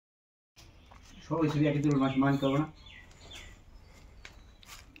সবাই ছবি একই তুলব মান করবো না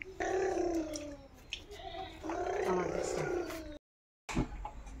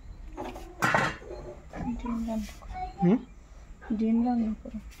ডিম রান্না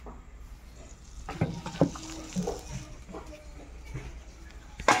করো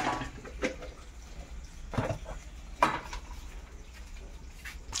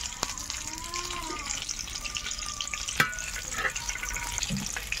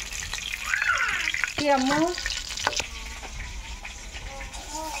কি আম্মু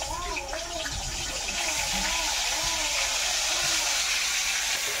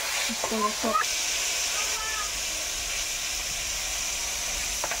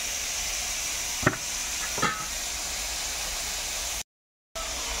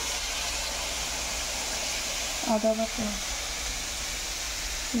আদা বাটা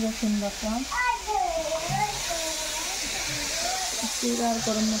রসুন বাটা জিরা আর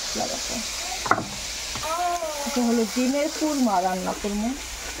গরম মশলা বাটা এটা হলো ডিমের কুরমা রান্না করবো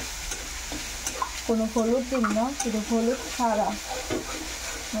কোনো হলুদ দিন না শুধু হলুদ ছাড়া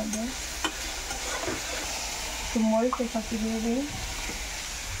একটু মরিচের পাখি দিয়ে দিই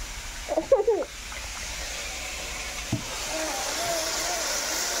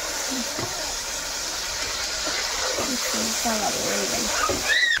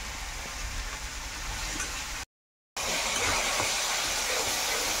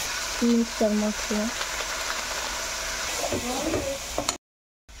mixture masala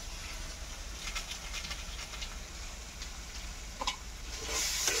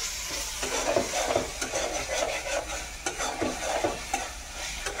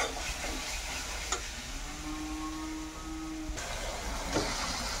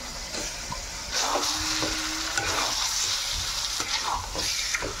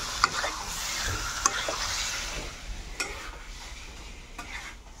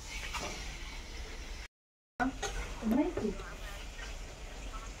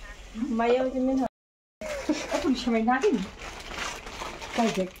Maya din min. Ako di siya may natin.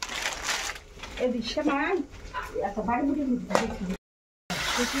 Kaya di siya man. At sa bahay mo din.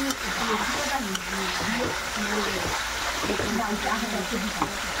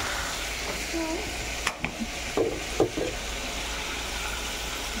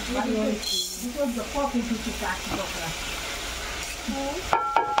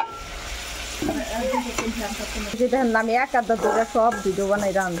 যেটা আমি এক আধা ধরে সব ভিডিও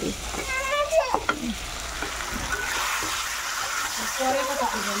বানাই রান্ধি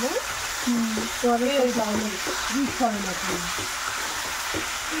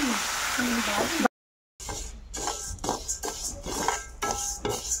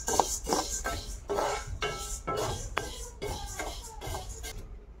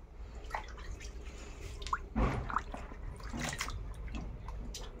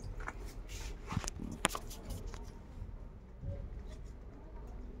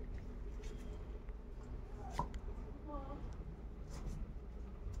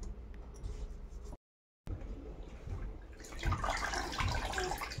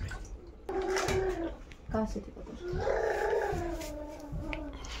কাছে থেকে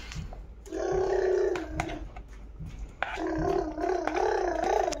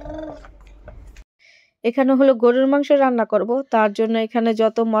এখানে হলো গরুর মাংস রান্না করব তার জন্য এখানে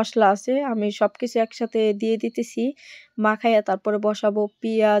যত মশলা আছে আমি সবকিছু একসাথে দিয়ে দিতেছি মাখাইয়া তারপরে বসাবো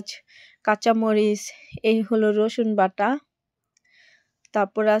পেঁয়াজ কাঁচামরিচ এই হলো রসুন বাটা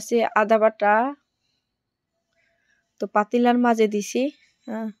তারপর আছে আদা বাটা তো পাতিলার মাঝে দিছি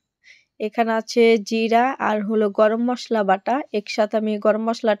এখানে আছে জিরা আর হলো গরম মশলা বাটা একসাথে আমি গরম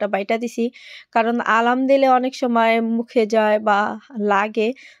মশলাটা বাইটা দিছি কারণ আলাম দিলে অনেক সময় মুখে যায় বা লাগে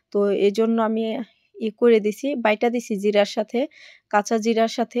তো এজন্য আমি করে দিছি বাইটা দিছি জিরার সাথে কাঁচা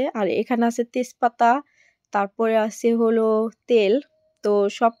জিরার সাথে আর এখানে আছে তেজপাতা তারপরে আছে হলো তেল তো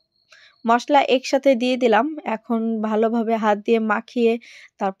সব মশলা একসাথে দিয়ে দিলাম এখন ভালোভাবে হাত দিয়ে মাখিয়ে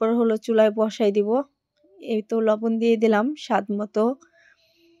তারপর হলো চুলায় বসাই দিব এই তো লবণ দিয়ে দিলাম স্বাদ মতো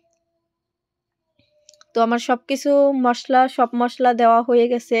তো আমার সবকিছু সব মশলা দেওয়া হয়ে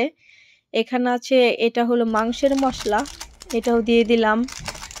গেছে এখানে আছে এটা হলো মাংসের মশলা এটাও দিয়ে দিলাম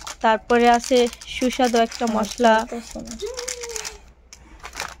তারপরে আছে সুস্বাদু একটা মশলা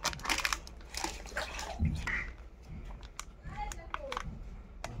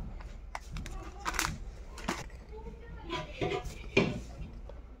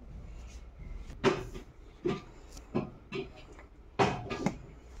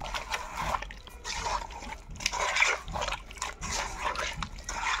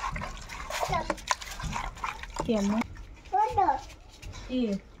কি আম্মু কি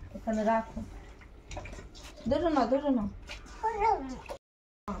এখানে রাখো ধরো না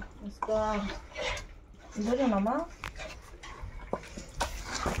ধরো না মা।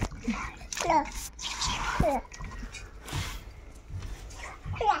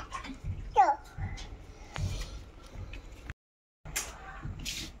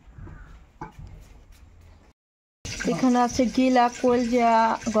 এখানে আছে গিলা, কলজা,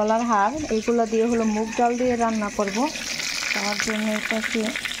 গলার হার, এগুলো দিয়ে হলো মুগ ডাল দিয়ে রান্না করব। তার জন্য এটাকে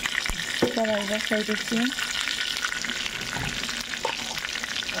কড়াই বসাই দিচ্ছি।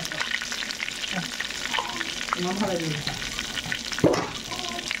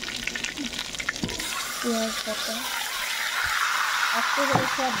 পেঁয়াজ বাটা, আজকে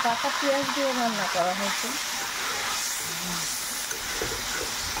সব বাটা পেঁয়াজ দিয়ে রান্না করা হয়েছে।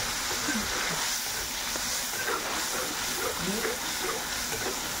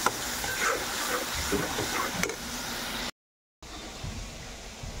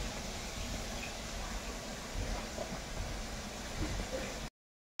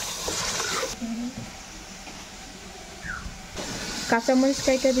 কাঁচামরিচ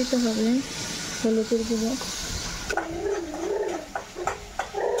কাইটা দিতে হবে, হলুদের গুঁড়ো,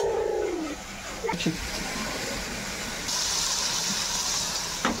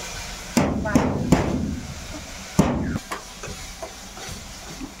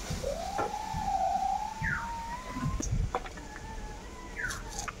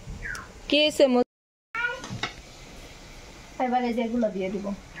 এবারে যেগুলো দিয়ে দিব।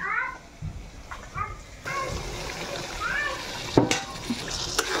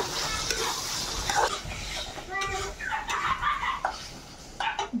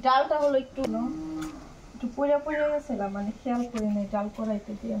 ডালটা হলো একটু পুড়ে পুড়ে গেছিলাম, মানে খেয়াল করি নাই ডাল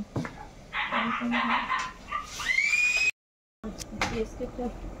কড়াইতে দিয়ে।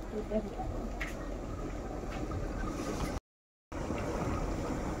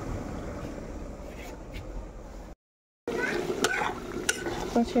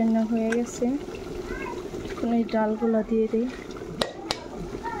 কষানো হয়ে গেছে, এই ডালগুলো দিয়ে দিই।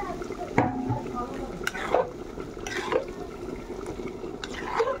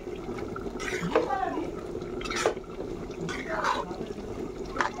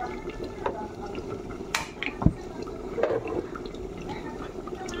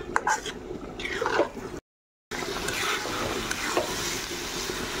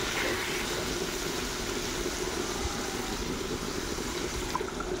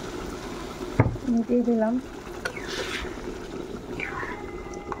 দিয়ে দিলাম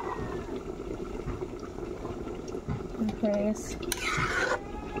হয়ে গেছে।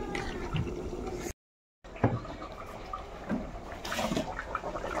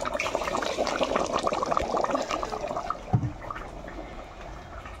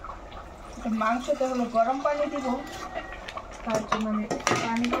 মাংসতে হলো গরম পানি দিব, তার জন্য আমি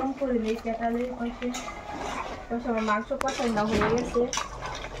পানি গরম করে দিই কেটালের পাশে। আমার মাংস কষানো হয়ে গেছে,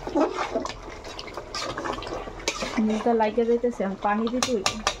 মুখটা লাগিয়ে যাইতেছে, আমি পানি দিতে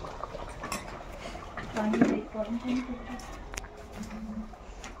পানি দিই গরম পানি করতে।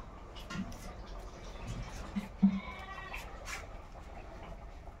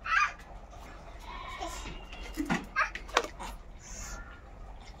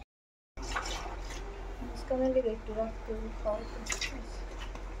 একটু রাখতে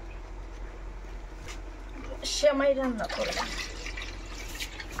সেমাই রান্না করে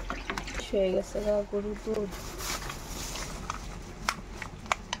হয়ে গেছে গরুর দুধ।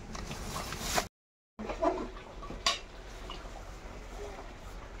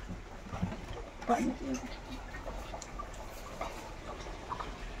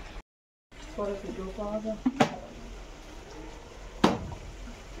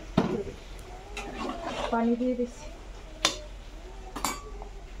 পানি দিয়ে দিচ্ছি।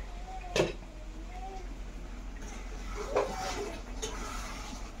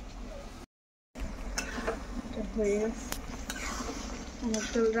 হয়ে গেছে আমার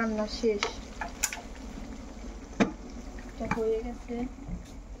ডাল রান্না শেষ, এটা হয়ে গেছে।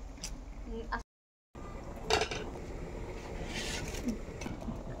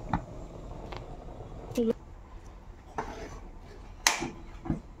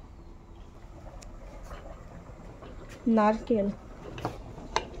 নারকেল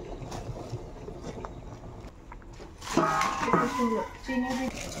চিনি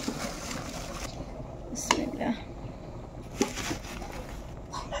বিসমিল্লাহ।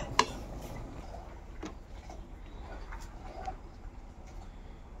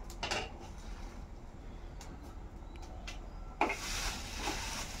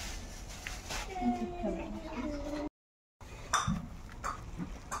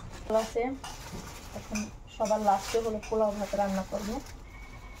 আছে এখন সবার লাস্টে হলো পোলাও ভাত রান্না করবো।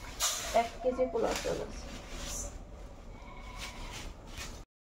 1 কেজি পোলাও চলে আছে।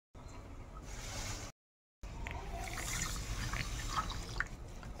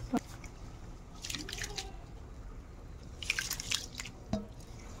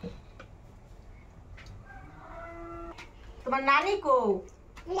 তোমার নানি কো?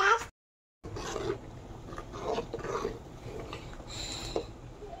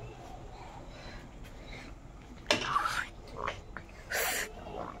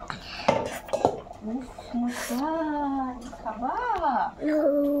 খাবা?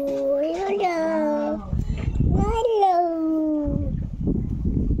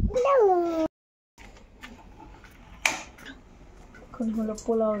 এখন হলো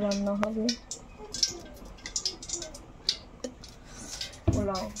পোলাও রান্না হবে।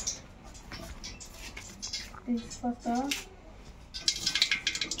 পোলাও তেজপাতা।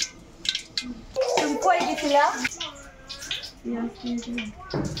 তুমি কই গেছিলা? পেঁয়াজ দিয়ে দিলাম।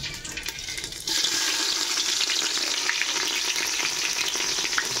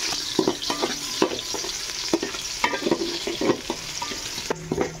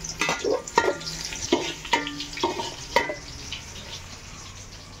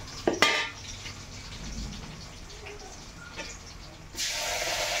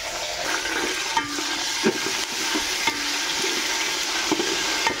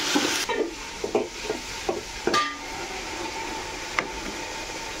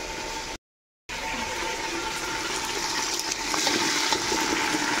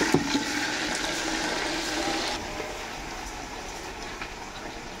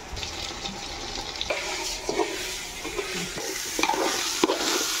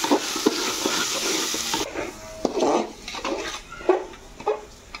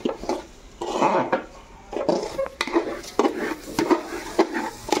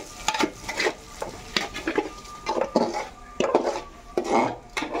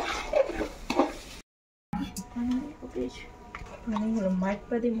 পানি হলো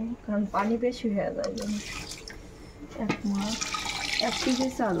মাইকটা দিব, কারণ পানি বেশি হয়ে যায়। এক মাছ 1 কেজি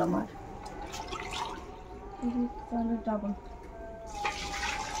চাল আমার, তাহলে ডাবল।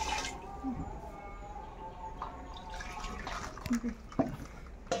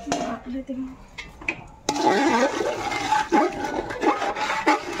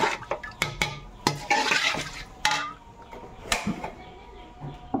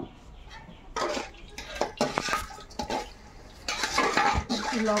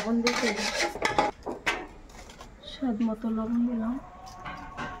 লবণ দিতে স্বাদ মতো লবণ দিলাম,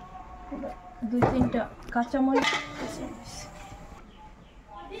 2-3টা কাঁচামরিচ।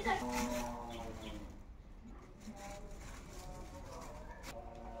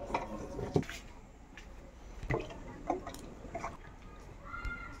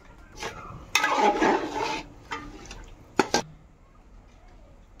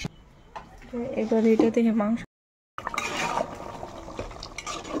 এবার এটা থেকে মাংস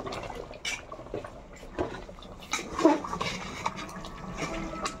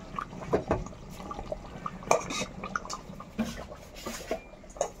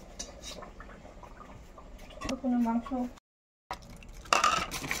মাংস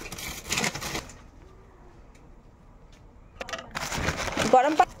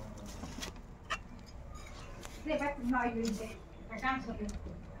গরম পানি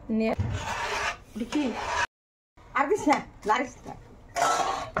দেখি আর দিস না, লারিস না।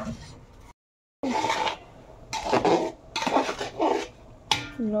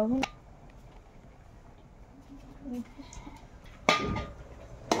 লবণ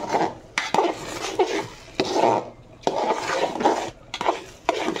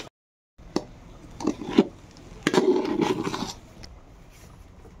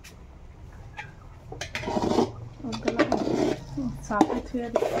চাপে থুয়ে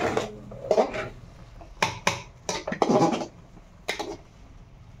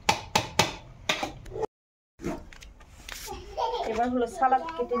এবার হলো সালাদ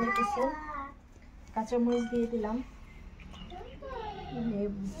কেটে নিতেছি, কাঁচামরিচ দিয়ে দিলাম,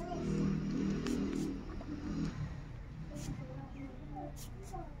 লেবু,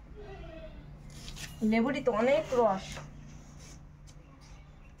 লেবুটি তো অনেক রস।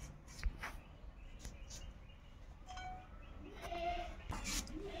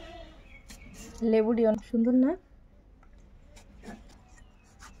 লেবুটি অনেক সুন্দর না?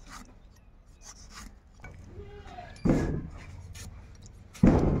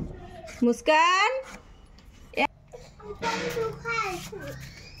 মুস্কান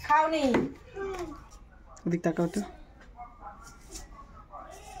খাওনি? ওদিক তাকাও তো।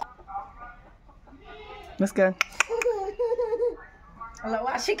 মুস্কান আল্লাহ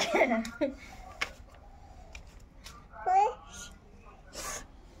আশিক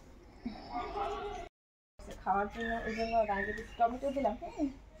খাওয়ার জন্য ওই জন্য রাগে টমেটো দিলাম।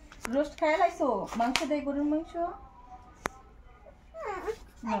 রোস্ট খাই লাইছো? মাংস দেয়, গরুর মাংস।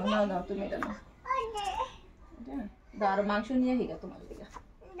 না না না, তুমি এটা না, আর মাংস নিয়ে হিগা তোমার দিকে।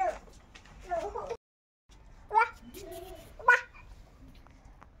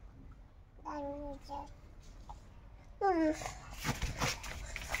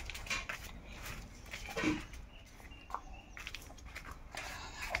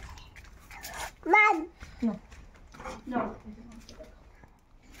 No. No.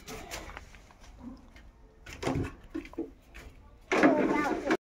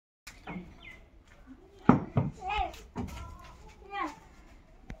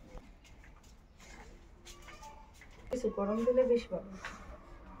 কিছু গরম দিলে বেশ ভালো।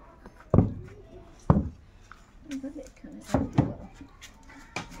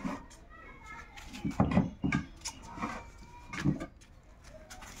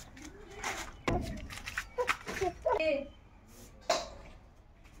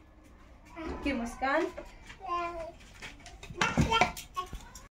 কি মুস্কান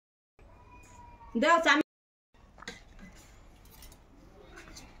দাও চামি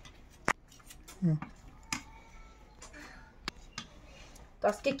তো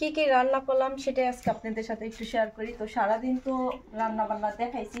আজকে কি কি রান্না করলাম সেটাই আজকে আপনাদের সাথে একটু শেয়ার করি। তো সারাদিন তো রান্না বান্না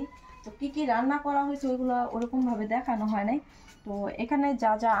দেখাইছি, তো কি কি রান্না করা হয়েছে ওইগুলো ওরকম ভাবে দেখানো হয় নাই। তো এখানে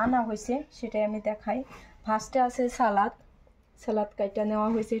যা যা আনা হয়েছে সেটাই আমি দেখাই। ফার্স্টে আছে সালাদ কাইটা নেওয়া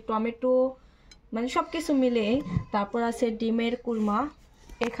হয়েছে, টমেটো মানে সব কিছু মিলে। তারপর আছে ডিমের কুরমা,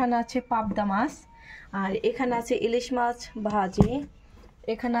 এখানে আছে পাবদা মাছ, আর এখানে আছে ইলিশ মাছ ভাজি,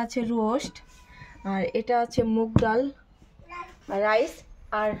 এখানে আছে রোস্ট, আর এটা আছে মুগ ডাল রাইস,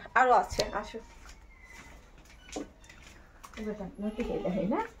 আর আরও আছে। আসো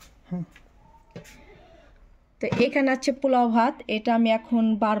তো এখানে আছে পোলাও ভাত, এটা আমি এখন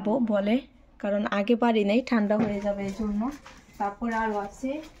বাড়বো বলে, কারণ আগে বাড়ি নেই, ঠান্ডা হয়ে যাবে এই জন্য। তারপরে আরও আছে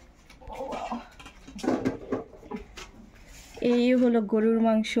এই হলো গরুর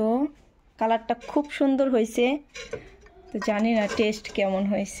মাংস, কালারটা খুব সুন্দর হয়েছে, তো জানি না টেস্ট কেমন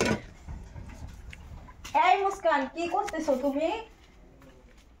হয়েছে। এই মুস্কান কি করতেছো তুমি?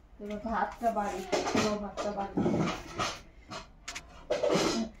 ভাতটা বাড়ি, ভাতটা বাড়ি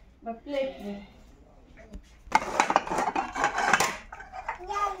প্লেট নেই।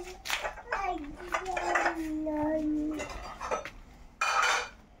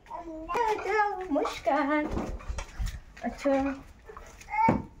 মুস্কান আচ্ছা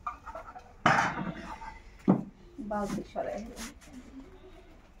বালতি সরাই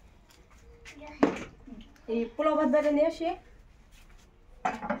এই পোলাও ভাত বেড়ে নিয়ে আসি।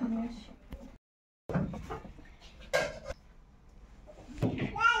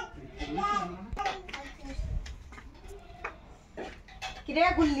 কিরে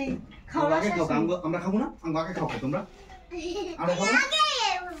গুল্লি খাওয়া আমরা খাবো না, আগে খাবো তোমরা, আমরা খাবো না।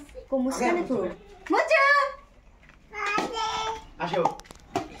 মুস্কানে তো মজা আসো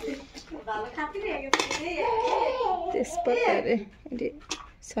তেজপাতা রে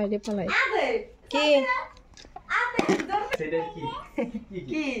সাইডে পালাই কি সেটা কি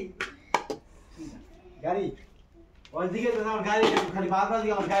কি গাড়ি ওইদিকে তো আমার গাড়ি খালি বারবার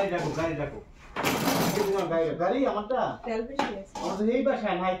দিকে আমার গাড়ি রাখো গাড়ি আমারটা তেল বেশি আছে আমার তো এই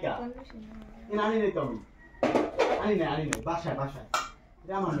বাসায় নাইকা আনি নাই তো আমি আনি নাই বাসায়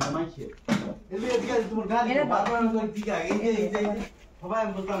এটা আমার না মাইছে এদিকে তোমার গাড়ি বারবার করে দিকে এই যে সবাই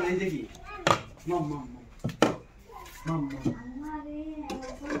আমি বলতাম এই যে কি মাম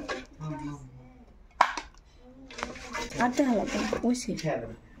আটা হালাতে ওইসে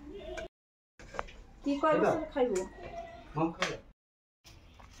কি করব খাইবো মাম খাবে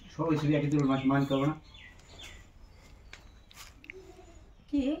সবাই শুধু একই দূর মাছ মান করবো না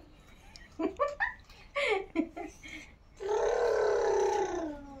কি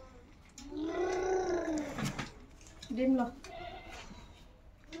ডিম লো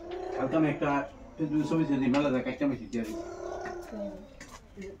আর তুমি একটা ছবি ছবি মেলা দেখ একটা মেশি দিয়ে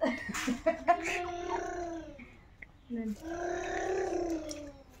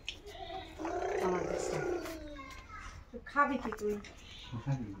খাবি কি তুই?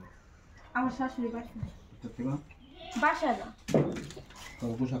 আমার শাশুড়ি বাসা না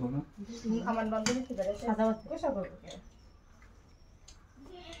পোশাক না আমার নন্দনে কি বেড়েছে সাদা ভাত পোশাক করবো